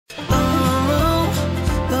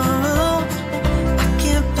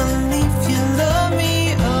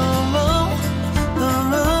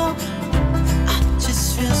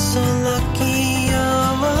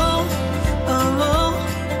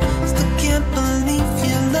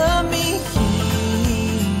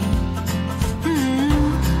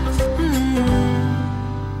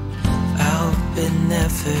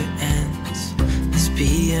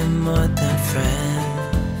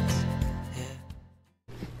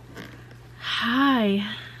Hi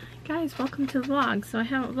guys, welcome to the vlog. So I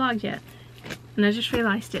haven't vlogged yet and I just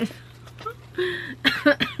realized it.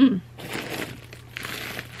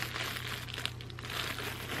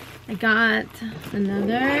 I got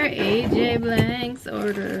another AJ Blanks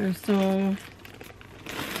order. So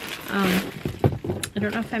I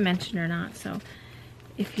don't know if I mentioned or not, so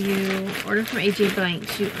if you order from AJ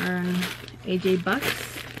Blanks you earn AJ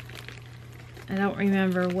bucks. I don't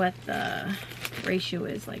remember what the ratio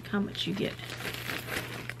is, like how much you get.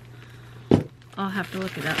 I'll have to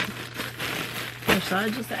look it up. Or so I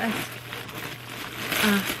just ask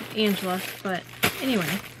Angela. But anyway,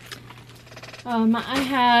 I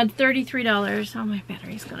had $33. Oh, my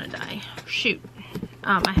battery's gonna die. Shoot.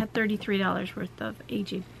 I had $33 worth of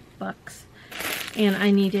AJ bucks, and I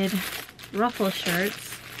needed ruffle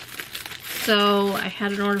shirts. So I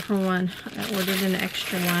had an order for one. I ordered an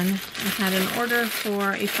extra one. I had an order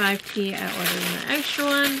for a 5P. I ordered an extra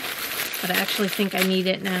one, but I actually think I need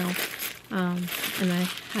it now. And I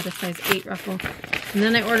had a size 8 ruffle. And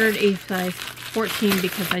then I ordered a size 14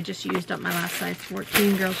 because I just used up my last size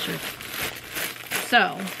 14 girl shirt.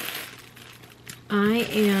 So I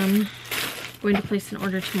am going to place an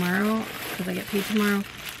order tomorrow because I get paid tomorrow.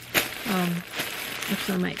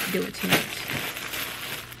 Actually I might do it tonight.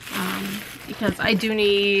 Because I do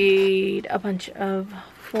need a bunch of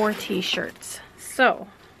 4 t-shirts. So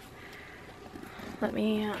let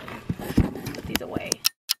me put these away.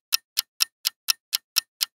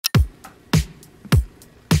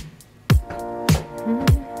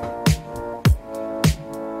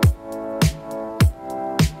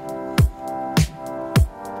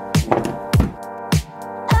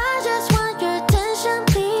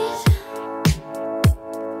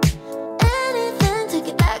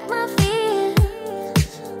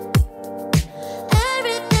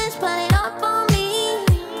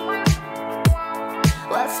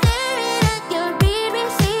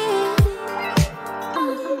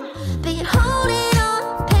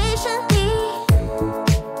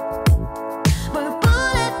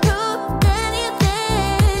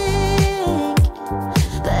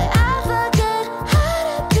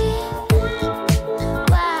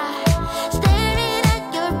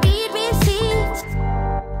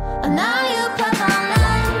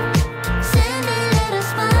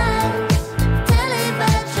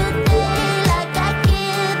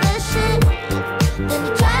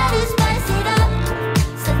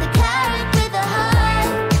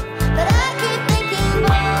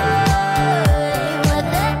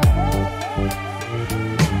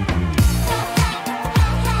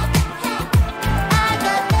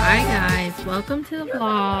 Welcome to the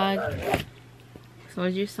vlog. So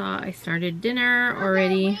as you saw, I started dinner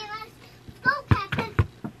already.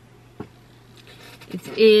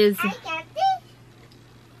 It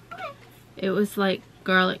was like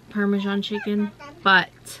garlic parmesan chicken, but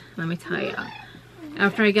let me tell you,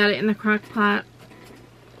 after I got it in the crock pot,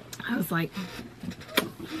 I was like,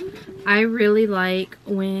 I really like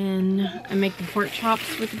when I make the pork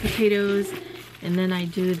chops with the potatoes and then I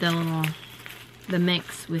do the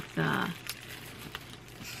mix with the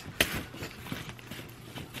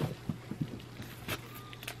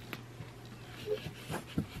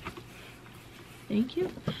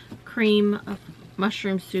cream of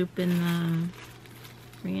mushroom soup and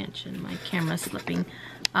the ranch, and my camera's slipping.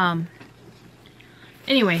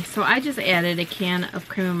 Anyway, so I just added a can of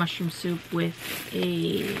cream of mushroom soup with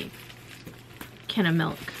a can of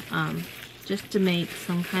milk, just to make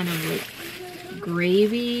some kind of like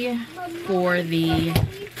gravy for the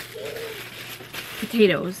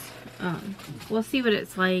potatoes. We'll see what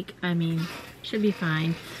it's like. I mean, should be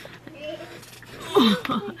fine.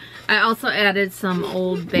 I also added some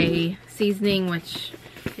Old Bay seasoning, which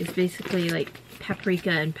is basically like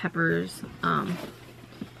paprika and peppers. And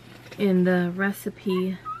the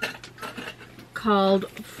recipe called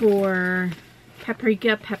for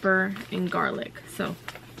paprika, pepper, and garlic. So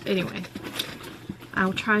anyway,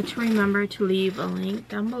 I'll try to remember to leave a link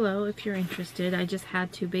down below if you're interested. I just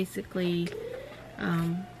had to basically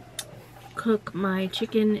cook my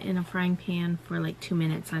chicken in a frying pan for like 2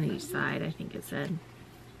 minutes on each side, I think it said.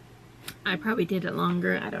 I probably did it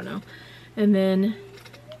longer, I don't know. And then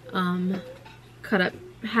cut up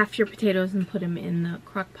half your potatoes and put them in the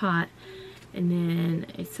crock pot. And then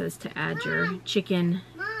it says to add your chicken.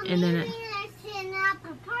 And then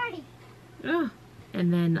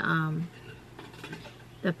and then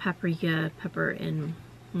the paprika, pepper, and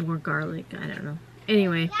more garlic. I don't know.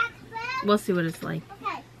 Anyway, we'll see what it's like.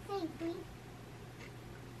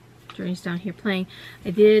 Journey's down here playing.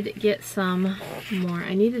 I did get some more.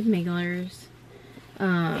 I needed mailers. You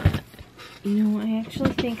know, I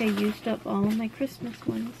actually think I used up all of my Christmas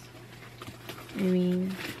ones. I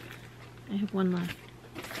mean, I have one left.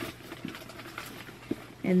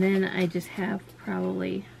 And then I just have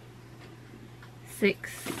probably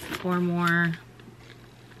 6 or more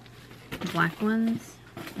black ones.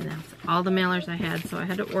 And that's all the mailers I had, so I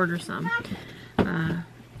had to order some. I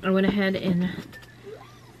went ahead and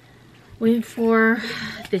went for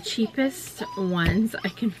the cheapest ones I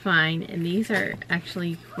can find. And these are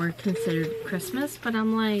actually were considered Christmas, but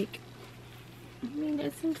I'm like, I mean,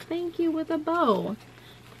 it says thank you with a bow.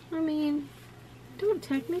 I mean, don't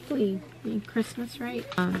technically be Christmas, right?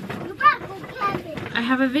 I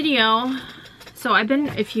have a video. So I've been,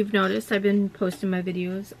 if you've noticed, I've been posting my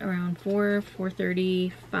videos around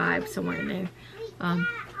 4:35, somewhere in there.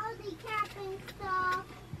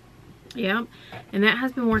 Yep. And that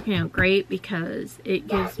has been working out great because it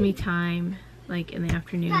gives me time, like in the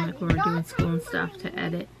afternoon, like when we're doing school and stuff, to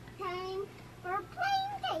edit.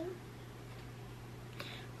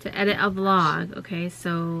 To edit a vlog, okay?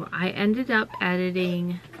 So I ended up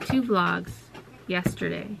editing 2 vlogs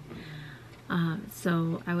yesterday.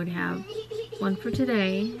 So I would have one for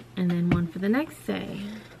today and then one for the next day,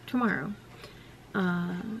 tomorrow.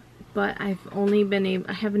 But I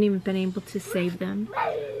haven't even been able to save them.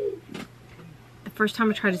 The first time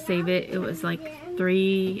I tried to save it, it was like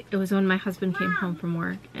it was when my husband came home from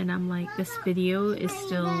work, and I'm like, this video is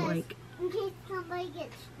still like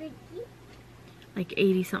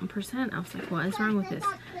 80 something%. I was like, what is wrong with this?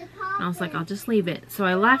 And I was like, I'll just leave it. So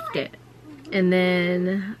I left it. And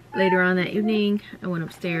then later on that evening, I went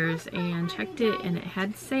upstairs and checked it, and it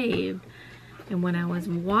had saved. And when I was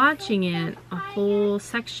watching it, a whole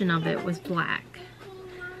section of it was black.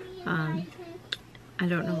 I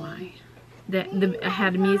don't know why. I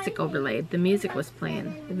had music overlaid. The music was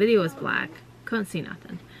playing. The video was black. Couldn't see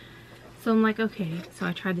nothing. So I'm like, okay. So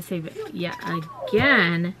I tried to save it yet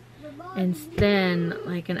again. And then,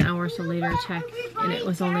 like an hour or so later, I checked, and it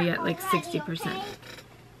was only at like 60%.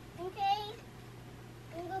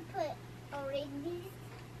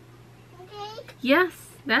 Yes,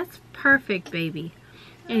 that's perfect, baby.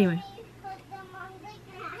 Anyway.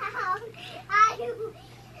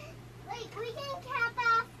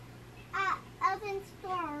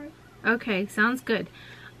 Okay, sounds good.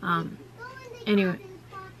 Anyway.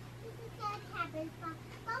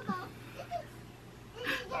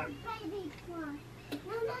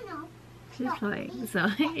 She's playing. So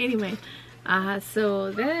anyway,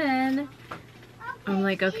 so then I'm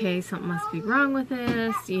like, okay, something must be wrong with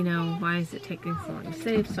this. You know, why is it taking so long to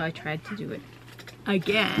save? So I tried to do it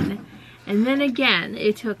again. And then again,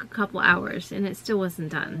 it took a couple hours and it still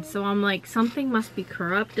wasn't done. So I'm like, something must be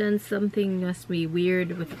corrupt and something must be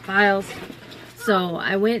weird with the files. So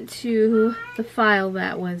I went to the file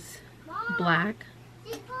that was black.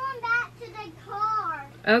 She's going back to the car.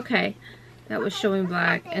 Okay, that was showing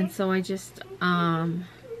black. And so I just,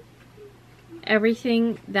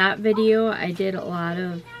 everything, that video, I did a lot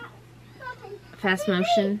of fast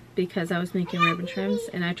motion because I was making ribbon trims.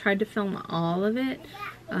 And I tried to film all of it.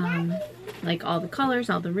 Like all the colors,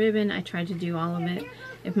 all the ribbon, I tried to do all of it.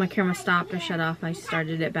 If my camera stopped or shut off, I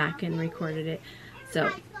started it back and recorded it. So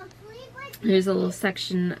here's a little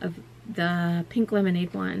section of the pink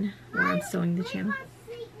lemonade one where I'm sewing the channel.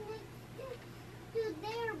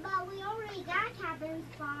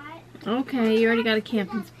 Okay, you already got a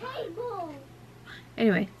camping spot.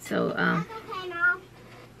 Anyway, so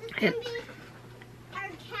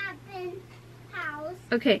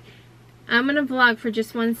okay. I'm gonna vlog for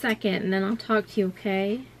just 1 second and then I'll talk to you,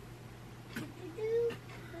 okay?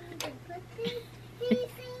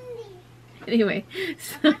 Anyway,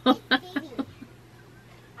 so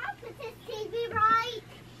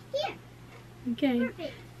okay,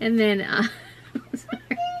 and then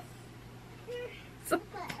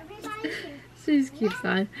she just keeps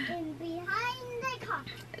on.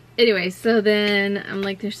 Anyway, so then I'm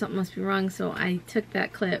like, there's something must be wrong, so I took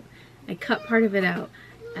that clip, I cut part of it out.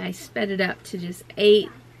 I sped it up to just 8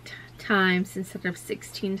 times instead of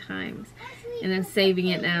 16 times, and I'm saving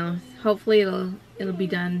it now. Hopefully it'll be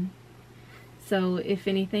done. So if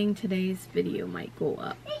anything, today's video might go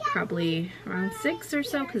up probably around 6 or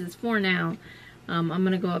so because it's 4 now. I'm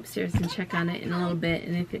gonna go upstairs and check on it in a little bit,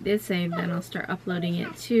 and if it did save, then I'll start uploading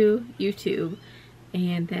it to YouTube.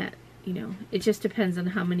 And that, you know, it just depends on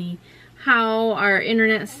how our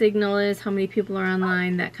internet signal is, how many people are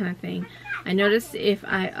online, that kind of thing. I noticed if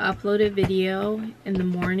I upload a video in the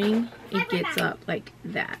morning, it gets up like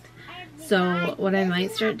that. So what I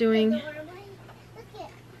might start doing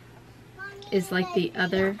is like the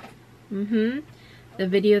other, the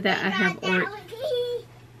video that I have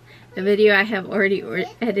already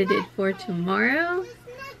edited for tomorrow. Oh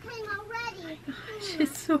my gosh,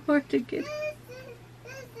 it's so hard to get.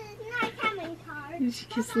 She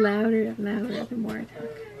gets louder and louder the more I talk.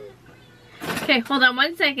 Okay, hold on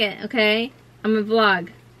 1 second, okay? I'm a vlog.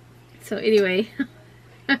 So anyway,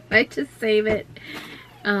 I just save it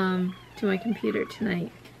to my computer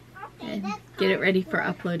tonight and get it ready for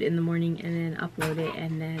upload in the morning, and then upload it,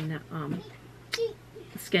 and then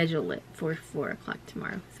schedule it for 4 o'clock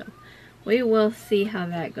tomorrow. So we will see how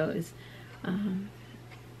that goes.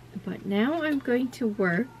 But now I'm going to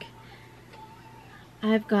work.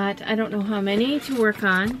 I've got, I don't know how many to work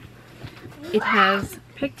on. It has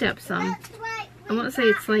picked up some. I won't say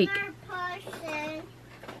it's like,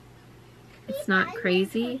 it's not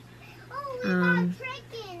crazy.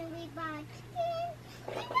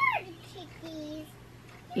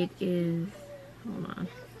 It is, hold on.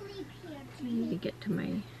 I need to get to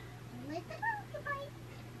my,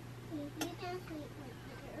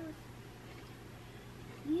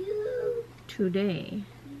 today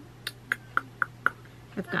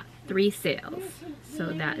I've got 3 sales,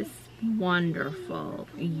 so that is wonderful.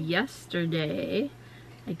 Yesterday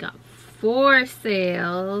I got 4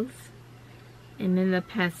 sales, and in the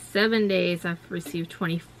past 7 days I've received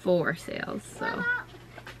 24 sales, so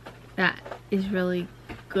that is really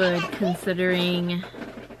good considering.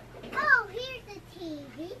 Oh, here's the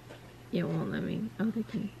TV. It won't let me. Oh, they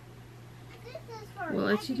can. Will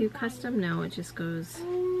it let you do custom? No, it just goes.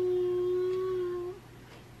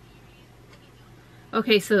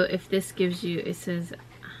 Okay, so if this gives you, it says,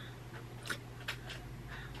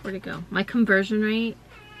 where'd it go? My conversion rate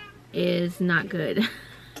is not good.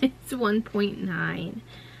 It's 1.9,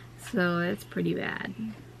 so that's pretty bad.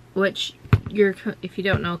 Which, if you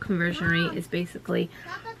don't know, conversion rate is basically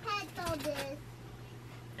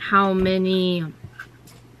how many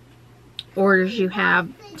orders you have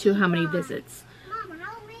to how many visits. Mom,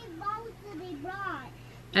 how many balls did they brought?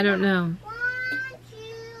 I don't know. 1, 2,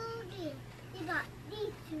 3. They got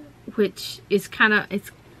these 2. Which is kind of,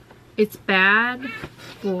 it's bad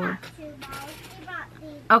for. They brought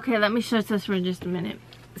these. Okay, let me show this for just a minute.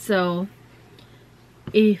 So,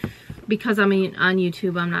 because I'm on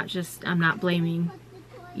YouTube, I'm not blaming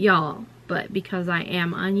y'all, but because I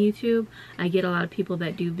am on YouTube, I get a lot of people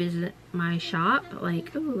that do visit my shop,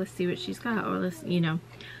 like, oh, let's see what she's got, or let's, you know,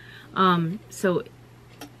 so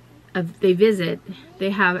if they visit, they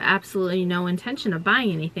have absolutely no intention of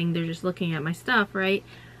buying anything, they're just looking at my stuff, right?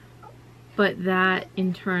 But that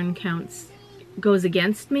in turn goes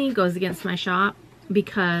against me, goes against my shop,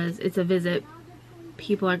 because it's a visit.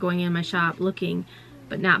 People are going in my shop looking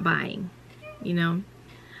but not buying, you know.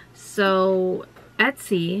 So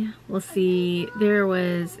Etsy, we'll see,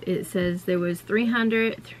 it says there was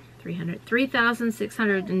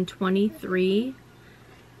 3,623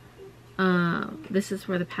 this is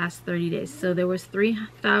for the past 30 days. So there was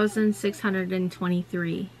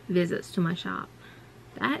 3,623 visits to my shop.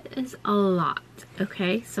 That is a lot.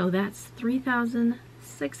 Okay, so that's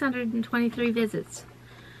 3,623 visits.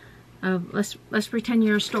 Let's pretend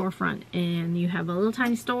you're a storefront and you have a little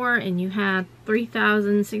tiny store and you had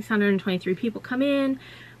 3,623 people come in,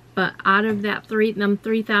 but out of that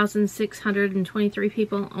 3,623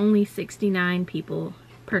 people, only 69 people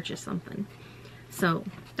purchase something. So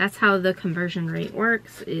that's how the conversion rate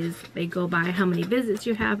works, is they go by how many visits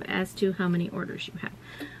you have as to how many orders you have.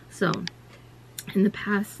 So in the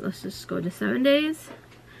past, let's just go to 7 days.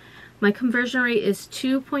 My conversion rate is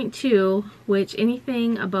 2.2, which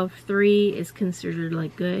anything above 3 is considered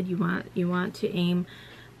like good. You want to aim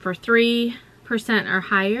for 3% or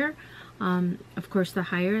higher. Of course, the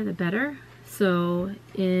higher, the better. So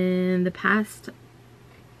in the past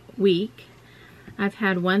week, I've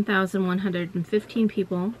had 1,115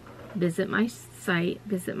 people visit my site,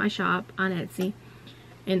 visit my shop on Etsy,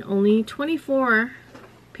 and only 24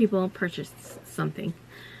 people purchased something.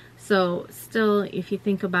 So still, if you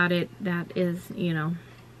think about it, that is, you know,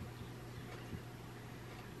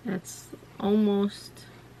 that's almost,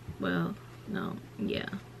 well, no, yeah.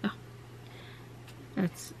 Oh,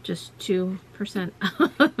 that's just 2%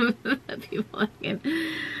 of the people can,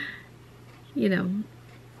 you know,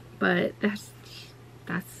 but that's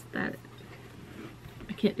that.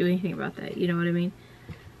 I can't do anything about that, you know what I mean?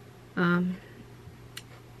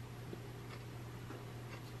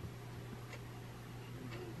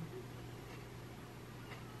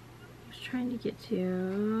 Trying to get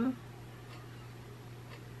to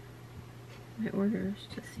my orders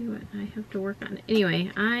to see what I have to work on. Anyway,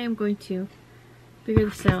 I am going to figure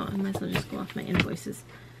this out. I might as well just go off my invoices.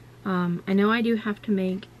 I know I do have to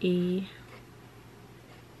make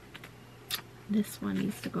this one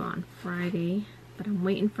needs to go on Friday, but I'm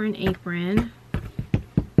waiting for an apron,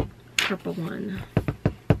 purple one.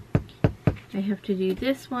 I have to do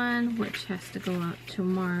this one, which has to go out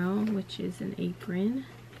tomorrow, which is an apron.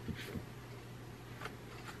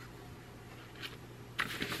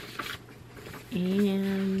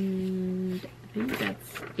 And I think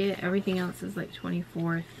that's it. Everything else is like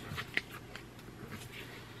 24th.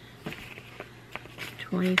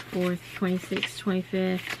 24th, 26th,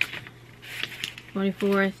 25th,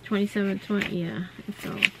 24th, 27th, 20th. Yeah, it's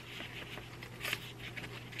all.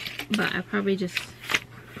 But I probably just...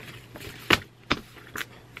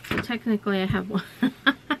 So technically I have one.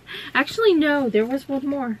 Actually, no, there was one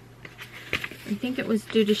more. I think it was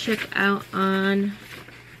due to ship out on...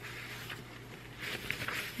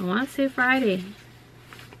 I want to say Friday.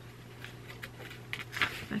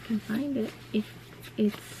 If I can find it.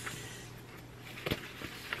 It's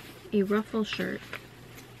a ruffle shirt.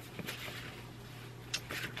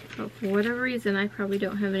 But for whatever reason, I probably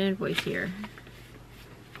don't have an invoice here.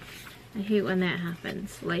 I hate when that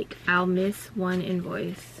happens. Like, I'll miss one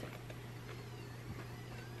invoice.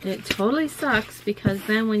 And it totally sucks because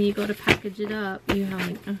then when you go to package it up, you have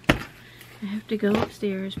like, I have to go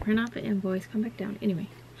upstairs, print out the invoice, come back down. Anyway.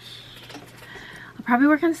 I'll probably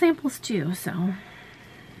work on samples too, so.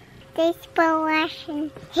 Thanks for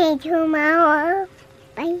watching. Hey, tomorrow.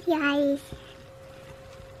 Bye, guys.